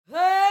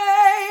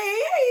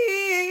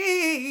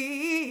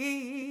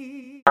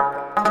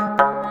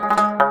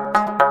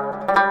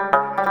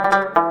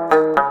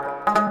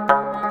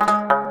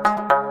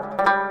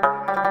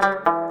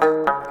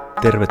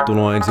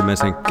Tervetuloa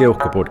ensimmäiseen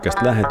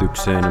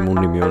keuhkopodcast-lähetykseen.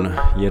 Mun nimi on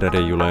Jere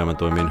Reijula ja mä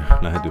toimin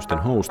lähetysten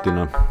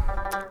hostina.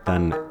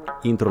 Tämän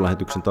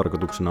intro-lähetyksen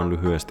tarkoituksena on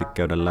lyhyesti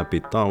käydä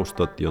läpi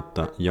taustat,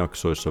 jotta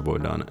jaksoissa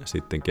voidaan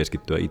sitten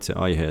keskittyä itse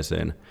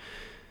aiheeseen.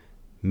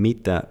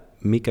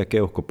 Mikä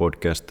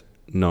keuhkopodcast?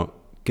 No,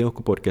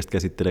 keuhkopodcast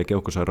käsittelee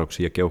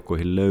keuhkosairauksiin ja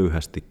keuhkoihin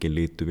löyhästikin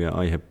liittyviä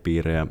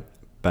aihepiirejä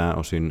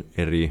pääosin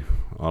eri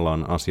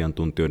alan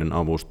asiantuntijoiden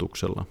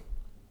avustuksella.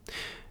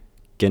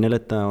 Kenelle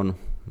tämä on?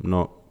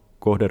 No,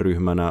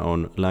 kohderyhmänä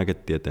on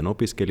lääketieteen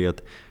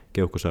opiskelijat,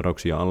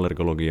 keuhkosairauksiin ja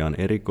allergologiaan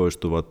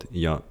erikoistuvat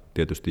ja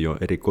tietysti jo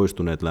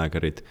erikoistuneet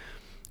lääkärit,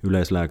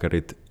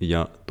 yleislääkärit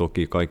ja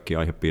toki kaikki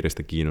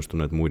aihepiiristä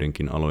kiinnostuneet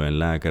muidenkin alojen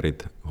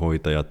lääkärit,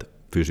 hoitajat,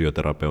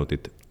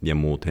 fysioterapeutit ja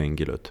muut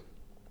henkilöt.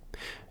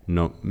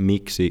 No,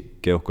 miksi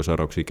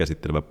keuhkosairauksia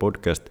käsittelevä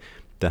podcast?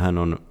 Tähän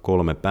on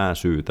 3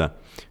 pääsyytä.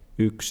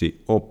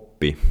 1.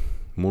 Oppi.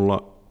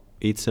 Mulla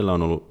itsellä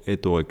on ollut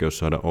etuoikeus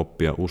saada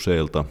oppia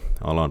useilta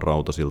alan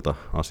rautasilta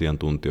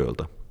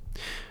asiantuntijoilta.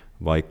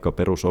 Vaikka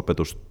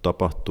perusopetus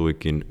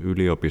tapahtuikin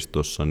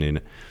yliopistossa,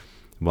 niin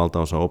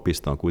valtaosa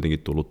opista on kuitenkin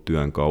tullut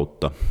työn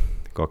kautta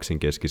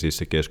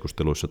kaksinkeskisissä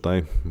keskusteluissa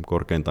tai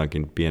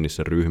korkeintaankin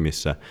pienissä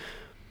ryhmissä.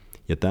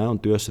 Ja tämä on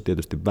työssä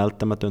tietysti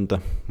välttämätöntä,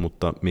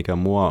 mutta mikä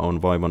mua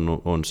on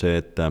vaivannut on se,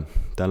 että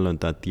tällöin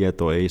tämä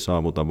tieto ei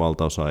saavuta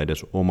valtaosaa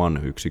edes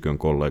oman yksikön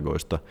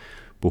kollegoista,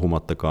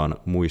 puhumattakaan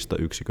muista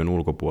yksikön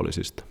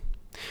ulkopuolisista.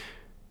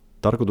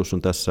 Tarkoitus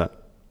on tässä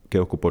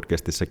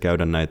keuhkopodcastissa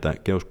käydä näitä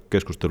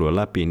keskusteluja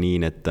läpi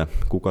niin, että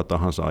kuka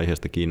tahansa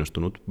aiheesta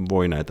kiinnostunut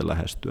voi näitä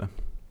lähestyä.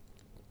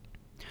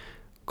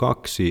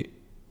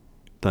 2.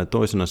 tai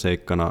toisena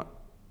seikkana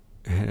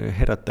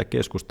herättää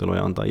keskustelua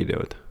ja antaa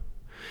ideoita.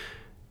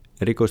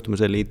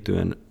 Erikoistumiseen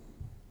liittyen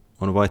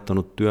on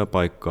vaihtanut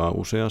työpaikkaa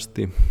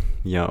useasti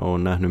ja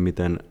olen nähnyt,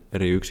 miten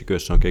eri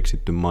yksiköissä on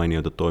keksitty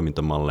mainioita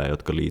toimintamalleja,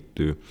 jotka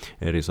liittyy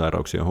eri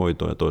sairauksien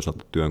hoitoon ja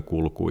toisaalta työn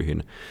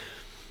kulkuihin.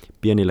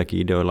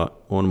 Pienilläkin ideoilla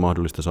on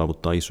mahdollista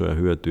saavuttaa isoja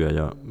hyötyjä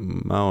ja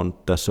mä oon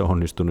tässä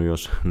onnistunut,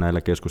 jos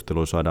näillä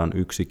keskusteluilla saadaan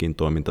yksikin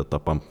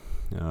toimintatapa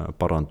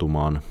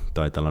parantumaan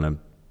tai tällainen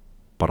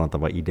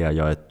parantava idea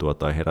jaettua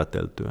tai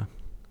heräteltyä.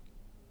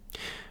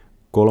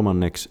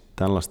 3.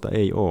 tällaista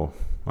ei ole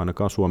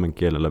ainakaan suomen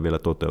kielellä vielä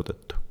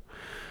toteutettu.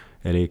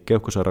 Eli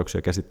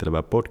keuhkosairauksia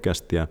käsittelevää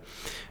podcastia.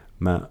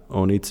 Mä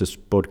oon itse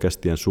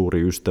podcastien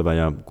suuri ystävä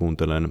ja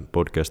kuuntelen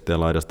podcasteja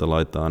laidasta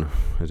laitaan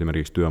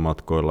esimerkiksi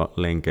työmatkoilla,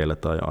 lenkeillä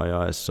tai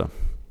ajaessa.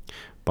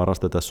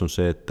 Parasta tässä on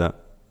se, että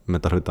me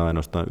tarvitaan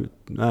ainoastaan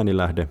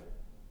äänilähde,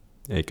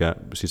 eikä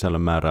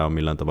sisällön määrää ole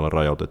millään tavalla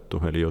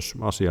rajoitettu. Eli jos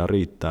asiaa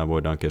riittää,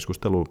 voidaan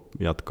keskustelu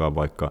jatkaa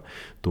vaikka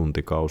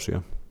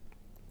tuntikausia.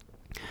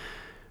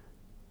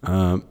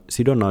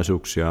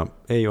 Sidonnaisuuksia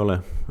ei ole,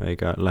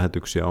 eikä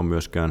lähetyksiä ole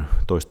myöskään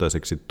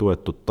toistaiseksi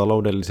tuettu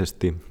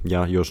taloudellisesti,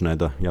 ja jos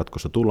näitä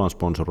jatkossa tullaan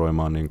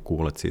sponsoroimaan, niin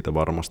kuulet siitä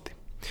varmasti.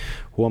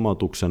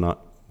 Huomautuksena,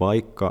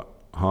 vaikka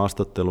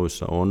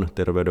haastatteluissa on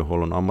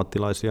terveydenhuollon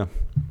ammattilaisia,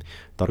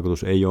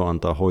 tarkoitus ei ole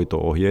antaa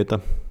hoito-ohjeita.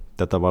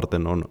 Tätä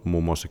varten on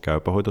muun muassa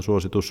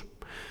käypähoitosuositus.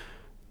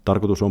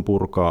 Tarkoitus on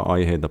purkaa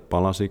aiheita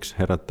palasiksi,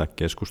 herättää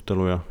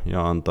keskusteluja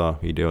ja antaa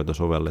ideoita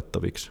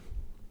sovellettaviksi.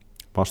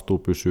 Vastuu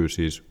pysyy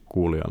siis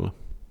kuulijalla,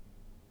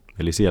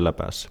 eli siellä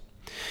päässä.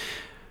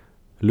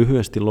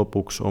 Lyhyesti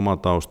lopuksi oma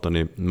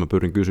taustani. Mä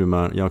pyrin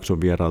kysymään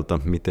jakson vierailta,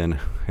 miten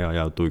he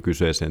ajautui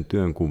kyseiseen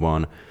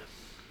työnkuvaan.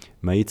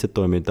 Mä itse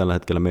toimin tällä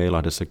hetkellä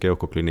Meilahdessa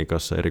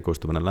keuhkoklinikassa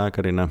erikoistuvana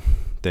lääkärinä.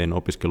 Tein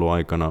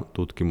opiskeluaikana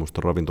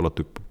tutkimusta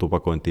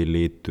ravintolatupakointiin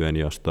liittyen,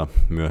 josta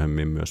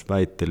myöhemmin myös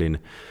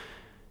väittelin.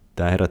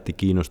 Tämä herätti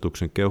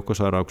kiinnostuksen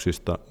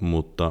keuhkosairauksista,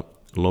 mutta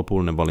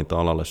lopullinen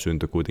valinta alalle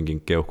syntyi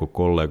kuitenkin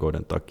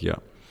keuhkokollegoiden takia.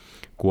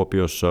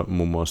 Kuopiossa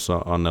muun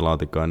muassa Anne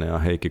Laatikainen ja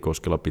Heikki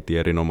Koskela piti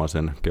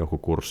erinomaisen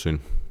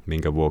keuhkokurssin,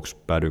 minkä vuoksi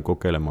päädyin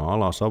kokeilemaan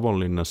alaa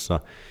Savonlinnassa,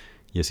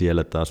 ja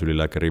siellä taas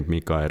ylilääkäri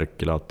Mika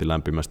Erkkilä otti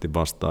lämpimästi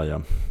vastaan ja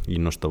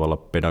innostavalla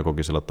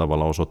pedagogisella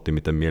tavalla osoitti,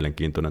 miten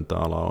mielenkiintoinen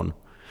tämä ala on.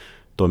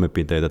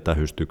 Toimenpiteitä,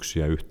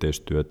 tähystyksiä,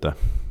 yhteistyötä,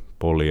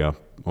 polia,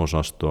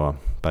 osastoa,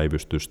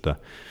 päivystystä,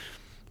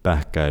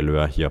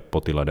 pähkäilyä ja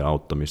potilaiden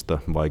auttamista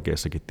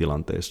vaikeissakin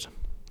tilanteissa.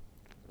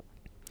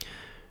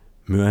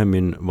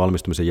 Myöhemmin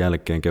valmistumisen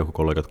jälkeen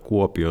keuhkokollegat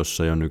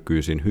Kuopiossa ja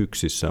nykyisin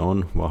HYKSissä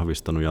on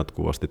vahvistanut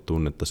jatkuvasti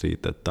tunnetta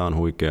siitä, että tämä on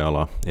huikea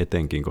ala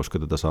etenkin, koska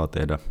tätä saa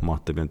tehdä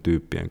mahtavien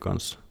tyyppien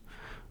kanssa.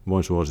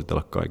 Voin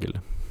suositella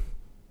kaikille.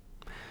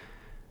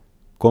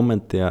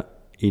 Kommentteja,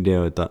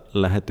 ideoita,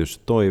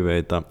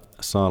 lähetystoiveita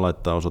saa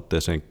laittaa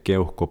osoitteeseen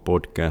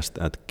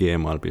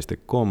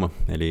keuhkopodcast@gmail.com,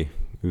 eli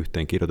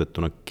yhteen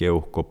kirjoitettuna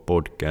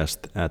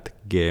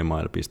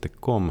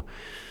keuhkopodcast@gmail.com.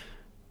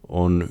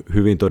 On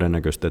hyvin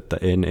todennäköistä, että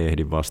en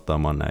ehdi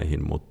vastaamaan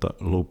näihin, mutta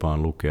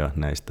lupaan lukea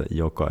näistä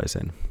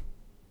jokaisen.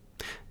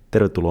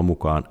 Tervetuloa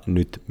mukaan,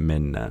 nyt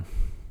mennään.